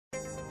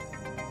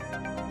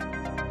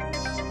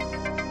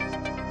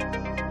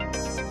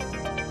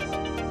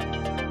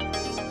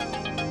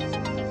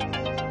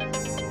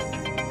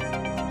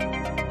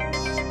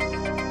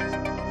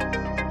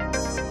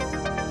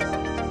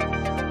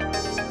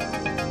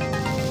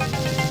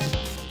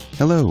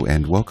Hello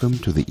and welcome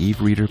to the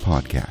Eve Reader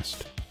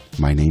podcast.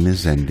 My name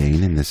is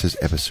Zendane and this is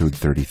episode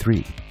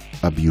 33,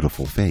 A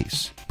Beautiful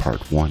Face,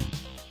 part 1.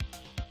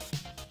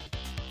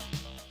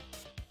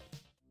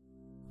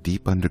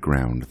 Deep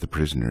underground, the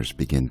prisoners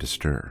begin to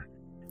stir.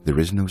 There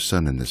is no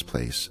sun in this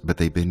place, but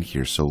they've been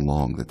here so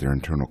long that their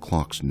internal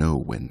clocks know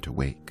when to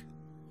wake.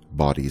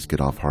 Bodies get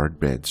off hard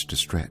beds to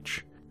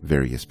stretch.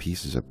 Various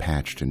pieces of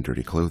patched and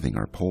dirty clothing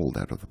are pulled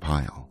out of the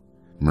pile.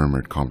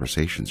 Murmured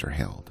conversations are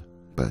held,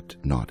 but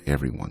not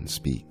everyone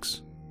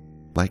speaks.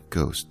 Like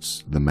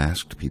ghosts, the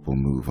masked people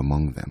move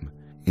among them.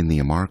 In the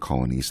Amar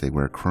colonies, they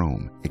wear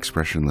chrome,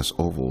 expressionless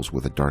ovals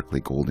with a darkly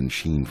golden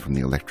sheen from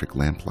the electric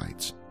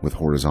lamplights, with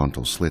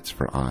horizontal slits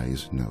for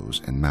eyes,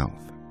 nose, and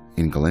mouth.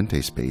 In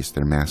Galente space,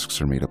 their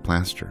masks are made of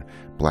plaster,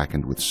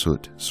 blackened with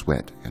soot,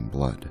 sweat, and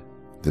blood.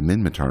 The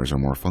Minmatars are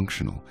more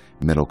functional,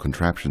 metal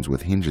contraptions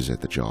with hinges at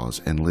the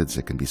jaws and lids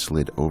that can be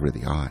slid over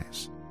the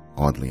eyes.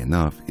 Oddly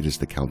enough, it is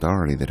the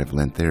Kaldari that have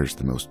lent theirs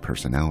the most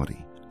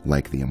personality.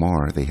 Like the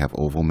Amar, they have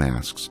oval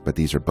masks, but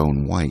these are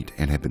bone white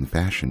and have been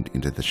fashioned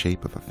into the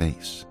shape of a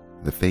face.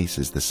 The face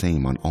is the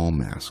same on all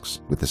masks,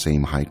 with the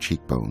same high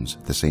cheekbones,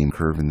 the same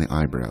curve in the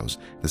eyebrows,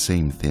 the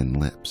same thin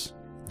lips.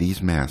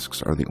 These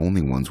masks are the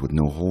only ones with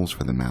no holes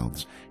for the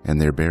mouths, and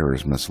their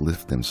bearers must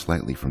lift them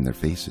slightly from their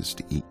faces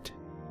to eat.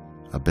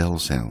 A bell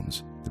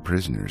sounds. The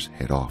prisoners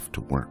head off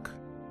to work.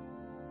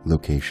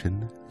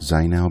 Location: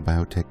 Zainau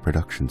Biotech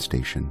Production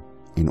Station,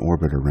 in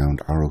orbit around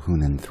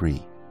Arohunan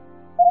 3.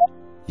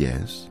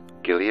 Yes?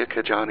 Gilia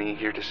Kajani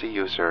here to see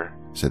you, sir,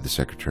 said the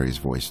secretary's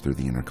voice through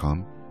the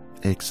intercom.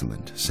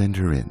 Excellent. Send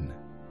her in.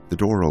 The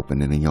door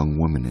opened and a young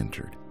woman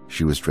entered.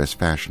 She was dressed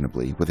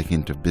fashionably, with a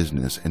hint of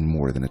business and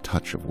more than a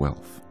touch of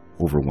wealth.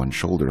 Over one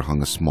shoulder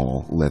hung a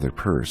small, leather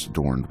purse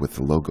adorned with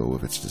the logo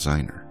of its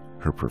designer.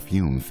 Her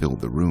perfume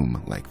filled the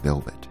room like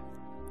velvet.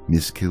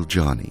 Miss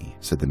Kiljani,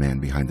 said the man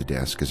behind the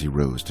desk as he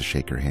rose to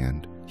shake her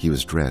hand. He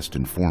was dressed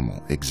in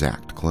formal,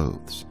 exact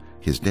clothes.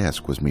 His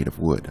desk was made of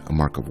wood, a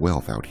mark of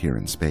wealth out here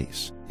in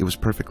space. It was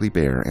perfectly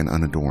bare and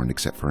unadorned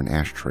except for an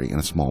ashtray and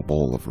a small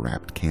bowl of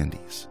wrapped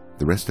candies.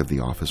 The rest of the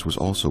office was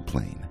also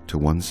plain. To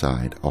one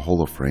side, a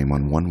holoframe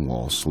on one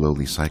wall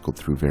slowly cycled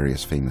through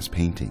various famous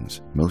paintings,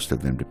 most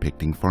of them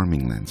depicting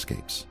farming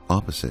landscapes.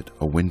 Opposite,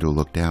 a window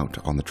looked out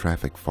on the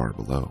traffic far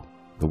below.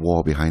 The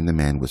wall behind the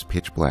man was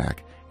pitch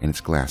black, and its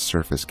glass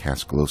surface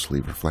cast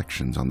ghostly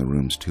reflections on the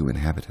room's two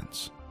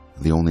inhabitants.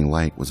 The only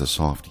light was a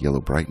soft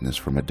yellow brightness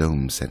from a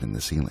dome set in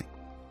the ceiling.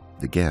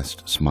 The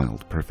guest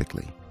smiled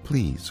perfectly.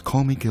 Please,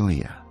 call me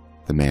Gilia.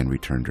 The man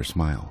returned her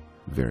smile.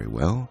 Very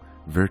well.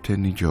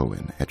 Verten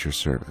Nijoen, at your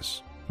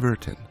service.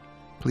 Verten,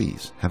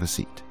 please, have a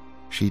seat.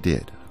 She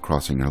did,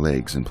 crossing her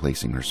legs and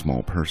placing her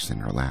small purse in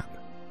her lap.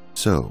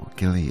 So,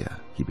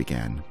 Gilia, he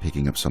began,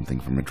 picking up something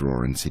from a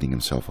drawer and seating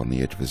himself on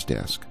the edge of his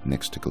desk,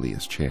 next to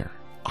Gilia's chair.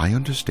 I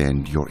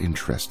understand you're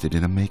interested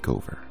in a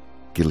makeover.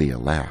 Gilia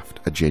laughed,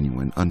 a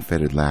genuine,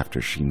 unfettered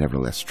laughter she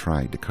nevertheless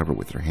tried to cover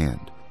with her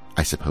hand.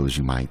 I suppose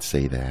you might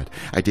say that.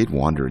 I did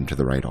wander into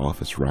the right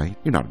office, right?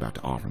 You're not about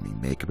to offer me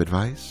makeup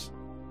advice?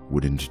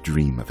 Wouldn't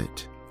dream of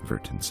it,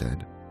 Verten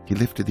said. He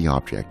lifted the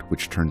object,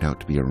 which turned out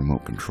to be a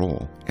remote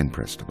control, and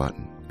pressed a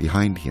button.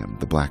 Behind him,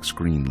 the black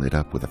screen lit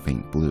up with a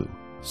faint blue.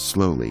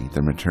 Slowly,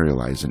 there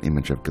materialized an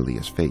image of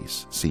Gilia's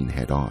face, seen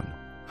head-on.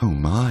 Oh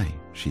my,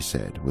 she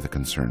said, with a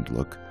concerned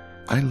look.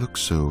 I look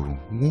so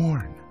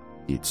worn.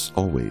 It's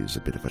always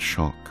a bit of a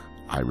shock.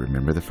 I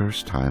remember the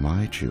first time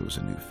I chose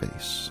a new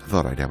face.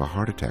 Thought I'd have a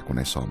heart attack when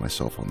I saw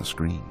myself on the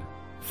screen.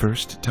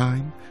 First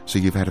time? So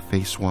you've had a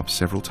face swap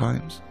several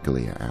times?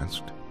 Gilia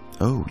asked.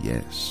 Oh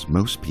yes,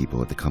 most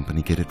people at the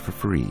company get it for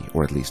free,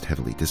 or at least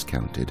heavily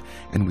discounted,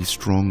 and we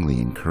strongly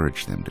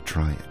encourage them to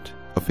try it.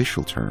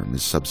 Official term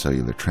is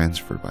subcellular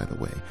transfer, by the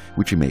way,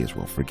 which you may as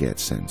well forget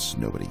since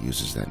nobody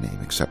uses that name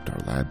except our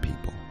lab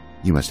people.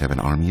 You must have an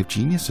army of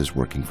geniuses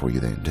working for you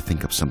then to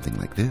think up something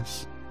like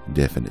this.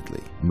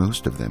 Definitely.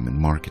 Most of them in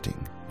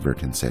marketing,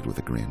 Verten said with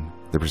a grin.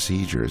 The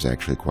procedure is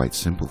actually quite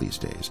simple these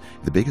days.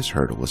 The biggest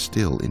hurdle is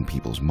still in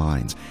people's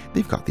minds.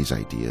 They've got these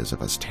ideas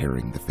of us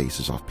tearing the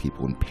faces off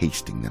people and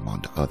pasting them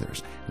onto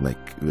others,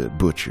 like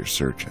butcher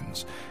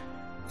surgeons.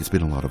 It's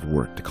been a lot of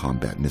work to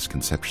combat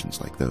misconceptions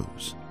like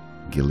those.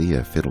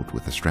 Gilia fiddled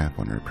with the strap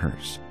on her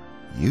purse.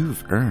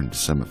 You've earned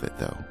some of it,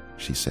 though,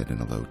 she said in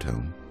a low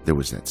tone. There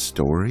was that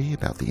story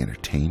about the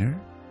entertainer?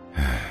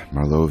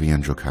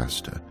 Marlovian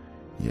Jocasta.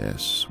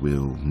 Yes,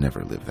 we'll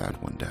never live that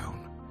one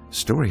down.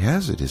 Story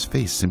has it his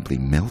face simply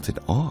melted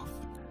off.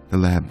 The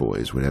lab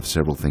boys would have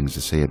several things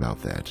to say about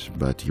that,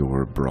 but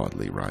you're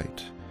broadly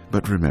right.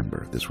 But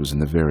remember, this was in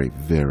the very,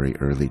 very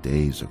early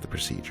days of the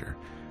procedure.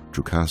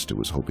 Jocasta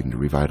was hoping to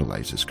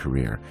revitalize his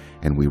career,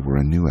 and we were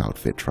a new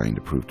outfit trying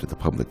to prove to the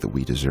public that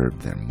we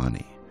deserved their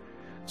money.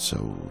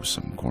 So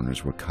some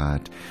corners were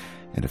cut,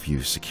 and a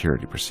few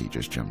security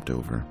procedures jumped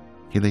over.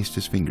 He laced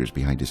his fingers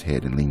behind his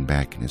head and leaned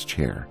back in his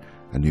chair,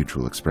 a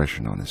neutral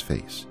expression on his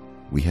face.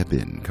 We have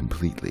been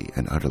completely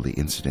and utterly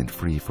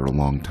incident-free for a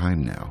long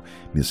time now,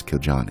 Miss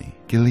Kiljani.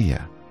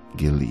 Gilia.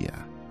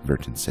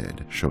 Verton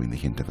said, showing the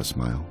hint of a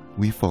smile.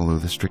 "We follow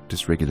the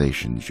strictest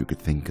regulations you could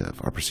think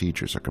of. Our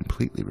procedures are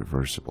completely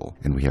reversible,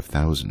 and we have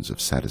thousands of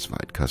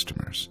satisfied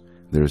customers.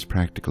 There is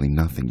practically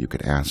nothing you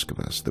could ask of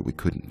us that we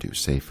couldn't do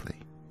safely."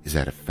 "Is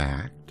that a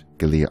fact?"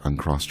 Galea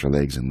uncrossed her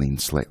legs and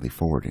leaned slightly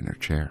forward in her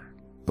chair.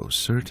 "Oh,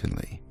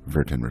 certainly,"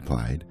 Verton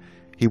replied.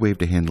 He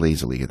waved a hand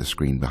lazily at the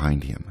screen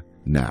behind him.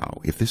 "Now,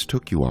 if this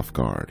took you off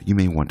guard, you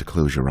may want to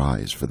close your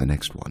eyes for the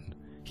next one."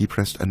 He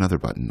pressed another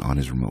button on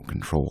his remote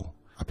control.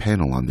 A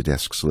panel on the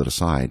desk slid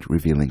aside,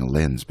 revealing a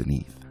lens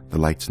beneath. The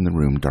lights in the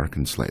room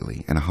darkened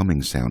slightly, and a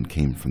humming sound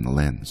came from the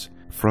lens.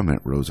 From it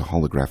rose a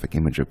holographic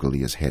image of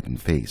Galea's head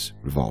and face,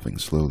 revolving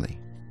slowly.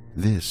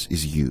 "This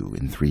is you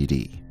in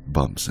 3D,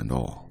 bumps and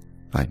all."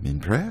 "I'm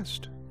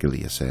impressed,"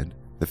 Galea said.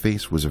 The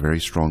face was a very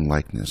strong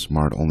likeness,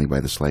 marred only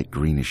by the slight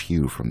greenish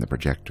hue from the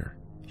projector.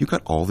 "You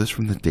got all this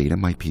from the data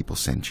my people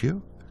sent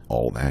you?"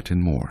 "All that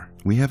and more.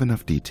 We have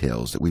enough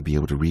details that we'd be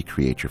able to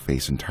recreate your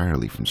face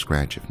entirely from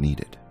scratch if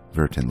needed."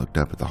 Verton looked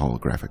up at the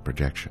holographic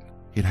projection.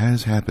 "It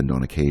has happened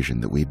on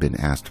occasion that we've been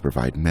asked to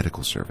provide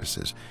medical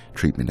services,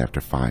 treatment after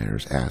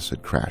fires,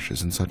 acid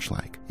crashes, and such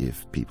like.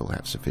 If people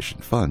have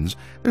sufficient funds,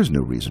 there's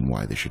no reason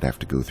why they should have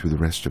to go through the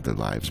rest of their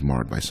lives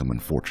marred by some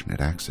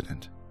unfortunate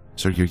accident."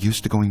 "So you're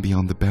used to going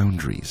beyond the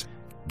boundaries?"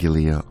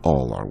 "Galea,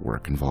 all our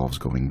work involves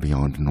going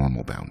beyond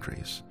normal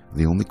boundaries.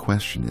 The only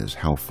question is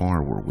how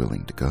far we're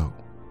willing to go."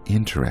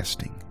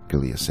 "Interesting,"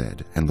 Galea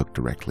said, and looked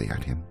directly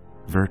at him.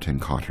 Verton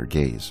caught her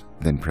gaze,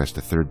 then pressed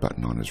a third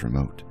button on his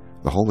remote.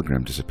 The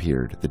hologram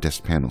disappeared, the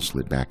desk panel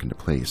slid back into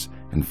place,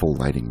 and full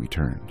lighting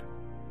returned.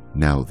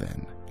 "Now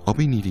then, I'll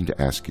be needing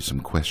to ask you some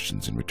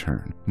questions in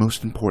return.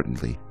 Most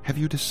importantly, have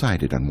you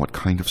decided on what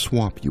kind of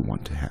swap you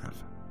want to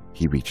have?"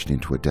 He reached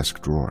into a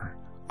desk drawer.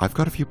 "I've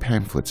got a few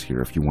pamphlets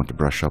here if you want to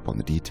brush up on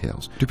the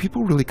details." "Do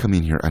people really come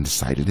in here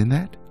undecided in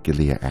that?"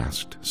 Galea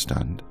asked,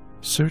 stunned.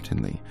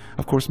 "Certainly.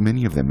 Of course,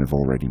 many of them have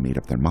already made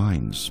up their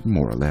minds,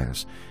 more or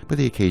less, but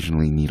they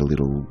occasionally need a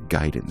little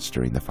guidance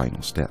during the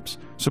final steps.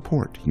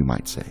 Support, you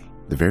might say.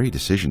 The very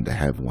decision to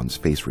have one's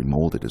face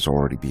remolded is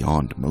already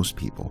beyond most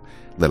people,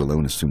 let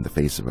alone assume the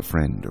face of a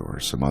friend or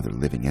some other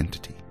living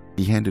entity."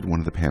 He handed one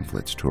of the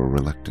pamphlets to a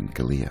reluctant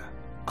Galea.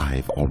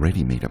 "I've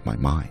already made up my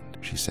mind,"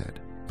 she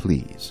said.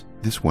 "Please,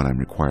 this one I'm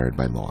required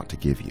by law to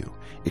give you.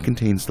 It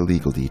contains the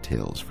legal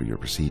details for your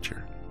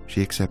procedure."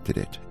 She accepted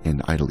it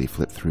and idly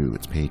flipped through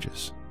its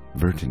pages.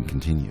 Verton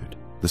continued.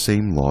 "The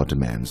same law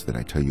demands that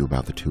I tell you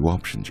about the two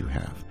options you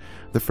have.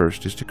 The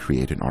first is to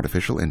create an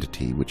artificial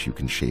entity which you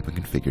can shape and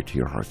configure to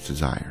your heart's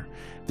desire,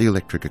 the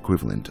electric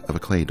equivalent of a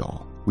clay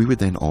doll. We would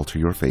then alter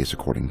your face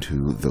according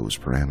to those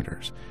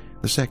parameters.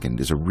 The second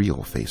is a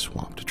real face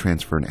swap, to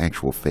transfer an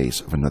actual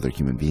face of another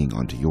human being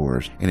onto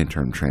yours and in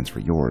turn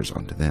transfer yours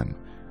onto them.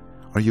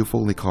 Are you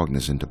fully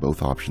cognizant of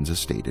both options as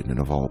stated and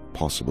of all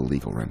possible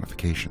legal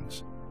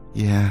ramifications?"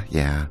 Yeah,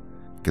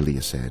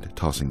 Galea said,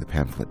 tossing the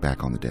pamphlet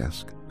back on the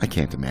desk. "I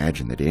can't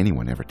imagine that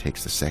anyone ever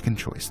takes the second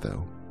choice,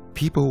 though."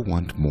 "People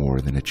want more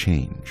than a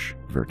change,"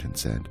 Verton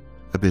said.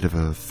 "A bit of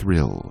a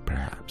thrill,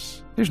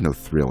 perhaps." "There's no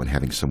thrill in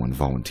having someone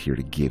volunteer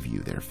to give you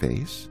their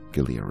face,"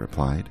 Galea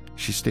replied.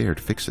 She stared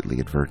fixedly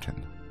at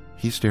Verton.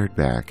 He stared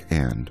back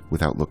and,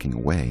 without looking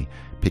away,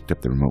 picked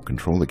up the remote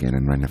control again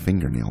and ran a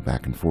fingernail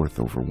back and forth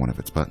over one of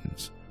its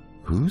buttons.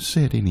 "Who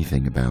said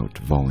anything about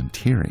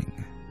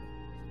volunteering?"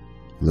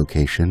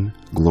 Location: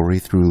 Glory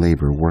Through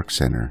Labor Work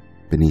Center,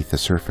 beneath the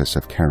surface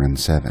of Charon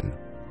 7.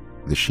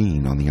 The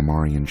sheen on the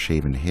Amarian's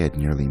shaven head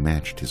nearly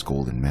matched his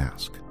golden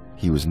mask.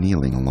 He was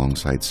kneeling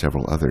alongside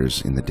several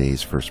others in the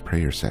day's first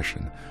prayer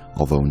session,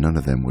 although none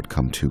of them would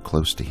come too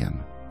close to him.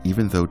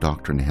 Even though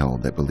doctrine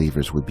held that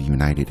believers would be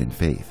united in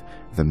faith,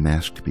 the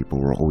masked people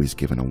were always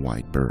given a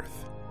wide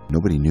berth.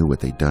 Nobody knew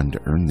what they'd done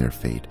to earn their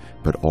fate,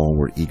 but all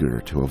were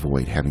eager to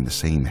avoid having the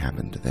same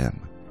happen to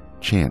them.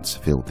 Chants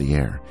filled the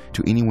air.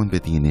 To anyone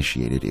but the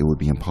initiated, it would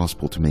be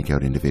impossible to make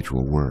out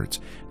individual words.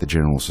 The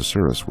general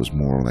susurrus was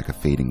more like a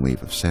fading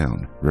wave of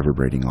sound,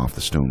 reverberating off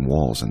the stone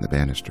walls and the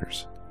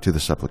banisters. To the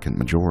supplicant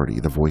majority,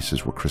 the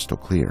voices were crystal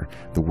clear,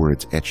 the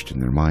words etched in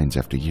their minds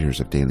after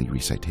years of daily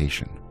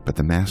recitation. But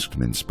the masked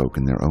men spoke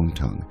in their own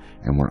tongue,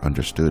 and were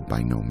understood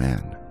by no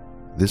man.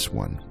 This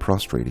one,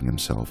 prostrating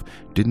himself,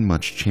 didn't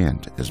much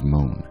chant as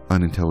moan.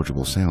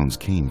 Unintelligible sounds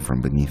came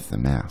from beneath the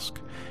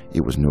mask.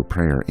 It was no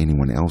prayer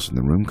anyone else in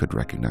the room could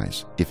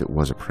recognize, if it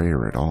was a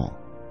prayer at all.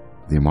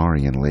 The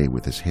Amarian lay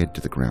with his head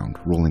to the ground,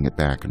 rolling it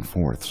back and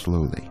forth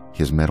slowly,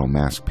 his metal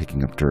mask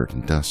picking up dirt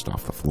and dust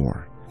off the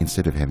floor.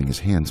 Instead of having his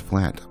hands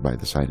flat by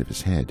the side of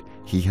his head,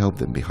 he held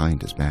them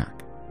behind his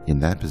back. In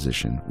that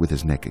position, with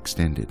his neck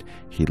extended,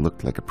 he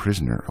looked like a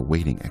prisoner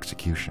awaiting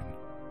execution.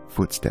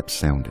 Footsteps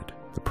sounded.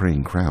 The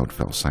praying crowd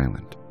fell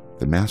silent.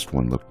 The masked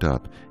one looked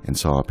up and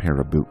saw a pair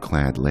of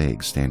boot-clad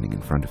legs standing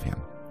in front of him.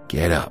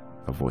 "Get up,"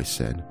 a voice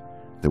said.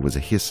 There was a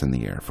hiss in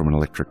the air from an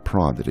electric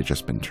prod that had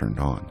just been turned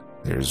on.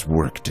 "There's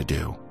work to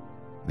do."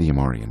 The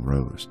Amarian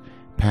rose.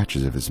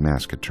 Patches of his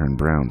mask had turned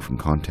brown from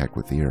contact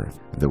with the earth,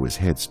 though his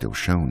head still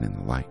shone in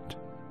the light.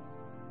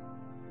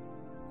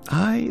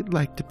 "I'd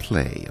like to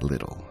play a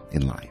little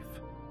in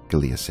life,"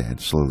 Galea said,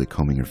 slowly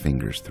combing her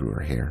fingers through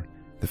her hair.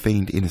 The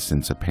feigned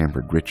innocence of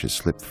pampered riches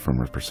slipped from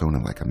her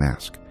persona like a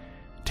mask.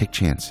 Take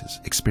chances,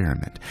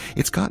 experiment.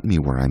 It's gotten me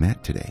where I'm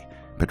at today,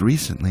 but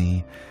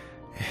recently,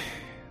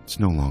 it's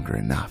no longer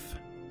enough.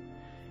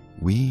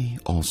 We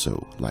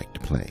also like to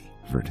play,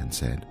 Verton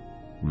said.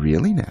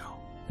 Really now?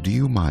 Do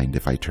you mind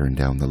if I turn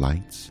down the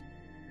lights?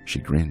 She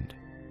grinned.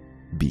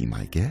 Be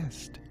my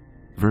guest.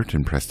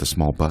 Verton pressed a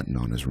small button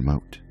on his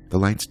remote. The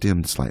lights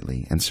dimmed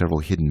slightly, and several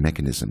hidden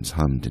mechanisms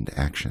hummed into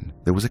action.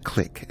 There was a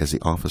click as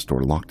the office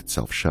door locked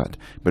itself shut,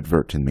 but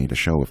Verton made a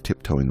show of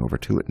tiptoeing over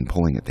to it and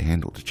pulling at the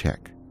handle to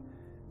check.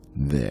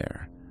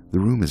 There. The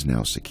room is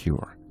now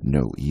secure.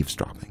 No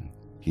eavesdropping.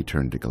 He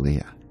turned to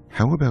Galea.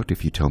 How about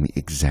if you tell me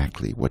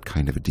exactly what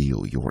kind of a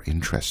deal you're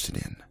interested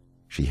in?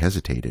 She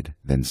hesitated,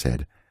 then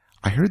said,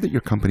 I heard that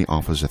your company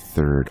offers a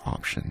third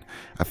option,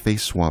 a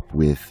face swap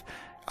with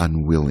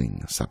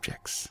unwilling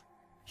subjects.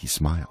 He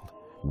smiled.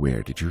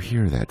 Where did you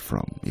hear that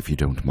from, if you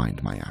don't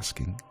mind my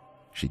asking?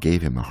 She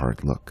gave him a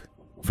hard look.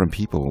 From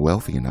people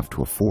wealthy enough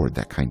to afford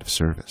that kind of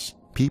service.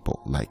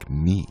 People like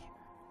me.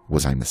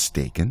 Was I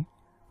mistaken?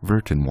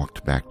 Verton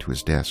walked back to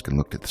his desk and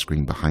looked at the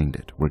screen behind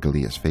it, where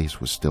Galea's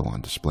face was still on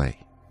display.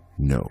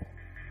 No,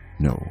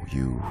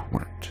 you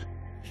weren't.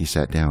 He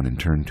sat down and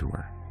turned to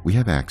her. We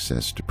have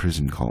access to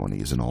prison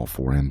colonies in all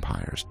 4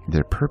 empires.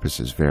 Their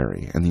purposes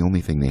vary, and the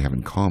only thing they have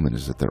in common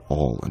is that they're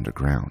all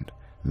underground.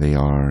 They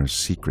are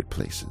secret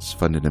places,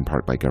 funded in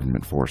part by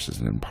government forces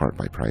and in part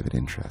by private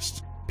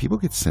interests. People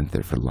get sent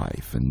there for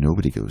life, and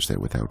nobody goes there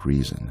without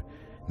reason.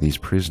 These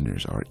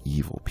prisoners are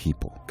evil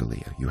people,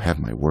 Galea. You have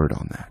my word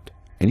on that.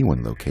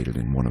 Anyone located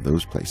in one of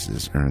those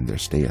places earned their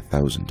stay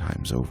 1,000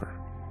 times over.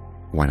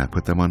 Why not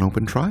put them on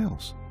open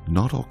trials?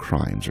 Not all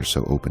crimes are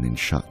so open and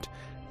shut.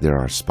 There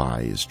are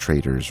spies,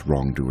 traitors,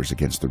 wrongdoers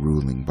against the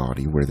ruling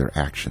body where their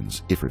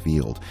actions, if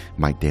revealed,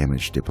 might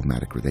damage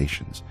diplomatic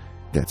relations.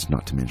 That's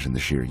not to mention the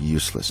sheer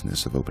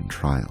uselessness of open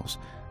trials.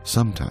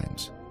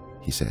 Sometimes,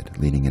 he said,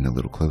 leaning in a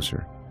little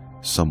closer,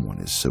 someone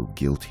is so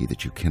guilty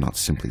that you cannot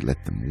simply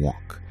let them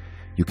walk.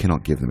 You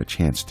cannot give them a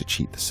chance to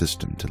cheat the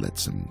system to let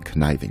some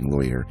conniving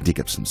lawyer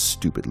dig up some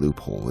stupid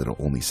loophole that'll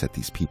only set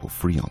these people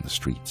free on the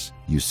streets.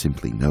 You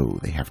simply know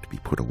they have to be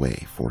put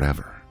away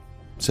forever.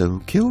 So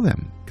kill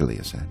them,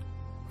 Galea said.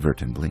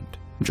 Verton blinked.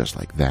 Just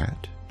like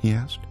that? He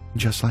asked.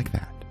 Just like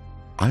that.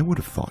 I would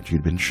have thought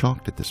you'd been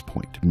shocked at this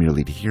point,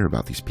 merely to hear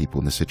about these people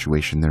in the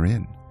situation they're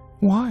in.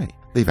 Why?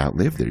 They've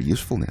outlived their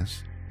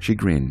usefulness. She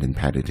grinned and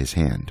patted his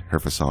hand, her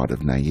facade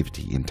of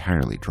naivety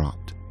entirely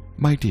dropped.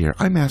 My dear,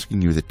 I'm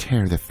asking you to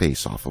tear the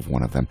face off of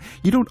one of them.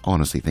 You don't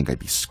honestly think I'd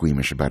be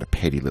squeamish about a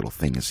petty little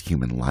thing as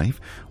human life?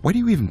 Why do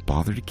you even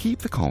bother to keep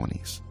the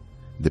colonies?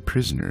 The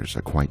prisoners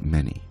are quite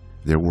many.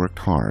 They're worked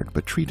hard,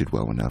 but treated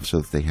well enough so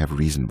that they have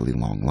reasonably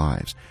long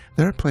lives.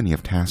 There are plenty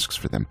of tasks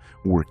for them,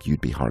 work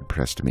you'd be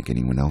hard-pressed to make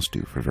anyone else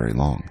do for very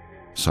long.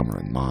 Some are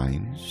in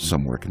mines,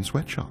 some work in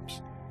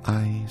sweatshops.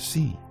 I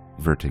see.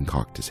 Verton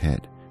cocked his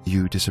head.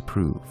 You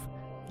disapprove.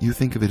 You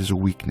think of it as a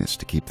weakness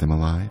to keep them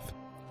alive?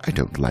 I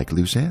don't like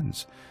loose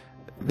ends.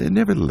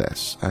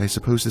 Nevertheless, I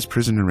suppose this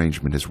prison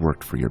arrangement has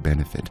worked for your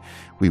benefit.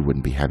 We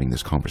wouldn't be having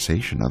this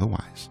conversation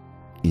otherwise.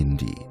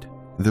 Indeed.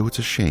 Though it's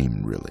a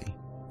shame, really.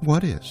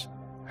 What is?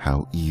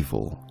 How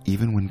evil,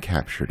 even when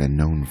captured and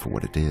known for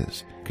what it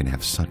is, can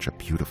have such a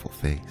beautiful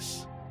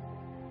face.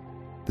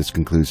 This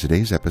concludes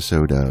today's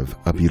episode of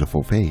A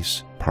Beautiful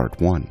Face, Part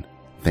 1.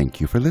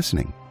 Thank you for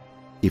listening.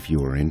 If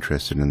you are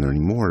interested in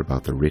learning more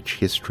about the rich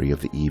history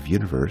of the EVE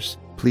universe,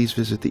 please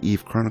visit the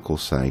EVE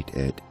Chronicles site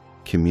at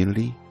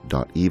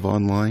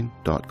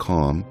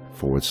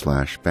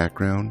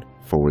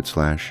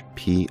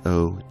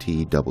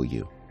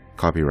community.eveonline.com/background/POTW.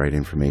 Copyright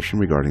information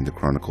regarding the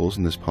Chronicles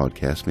in this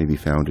podcast may be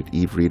found at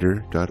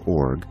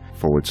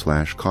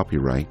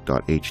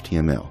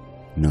evereader.org/copyright.html.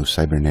 No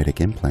cybernetic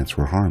implants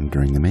were harmed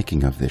during the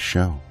making of this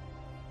show.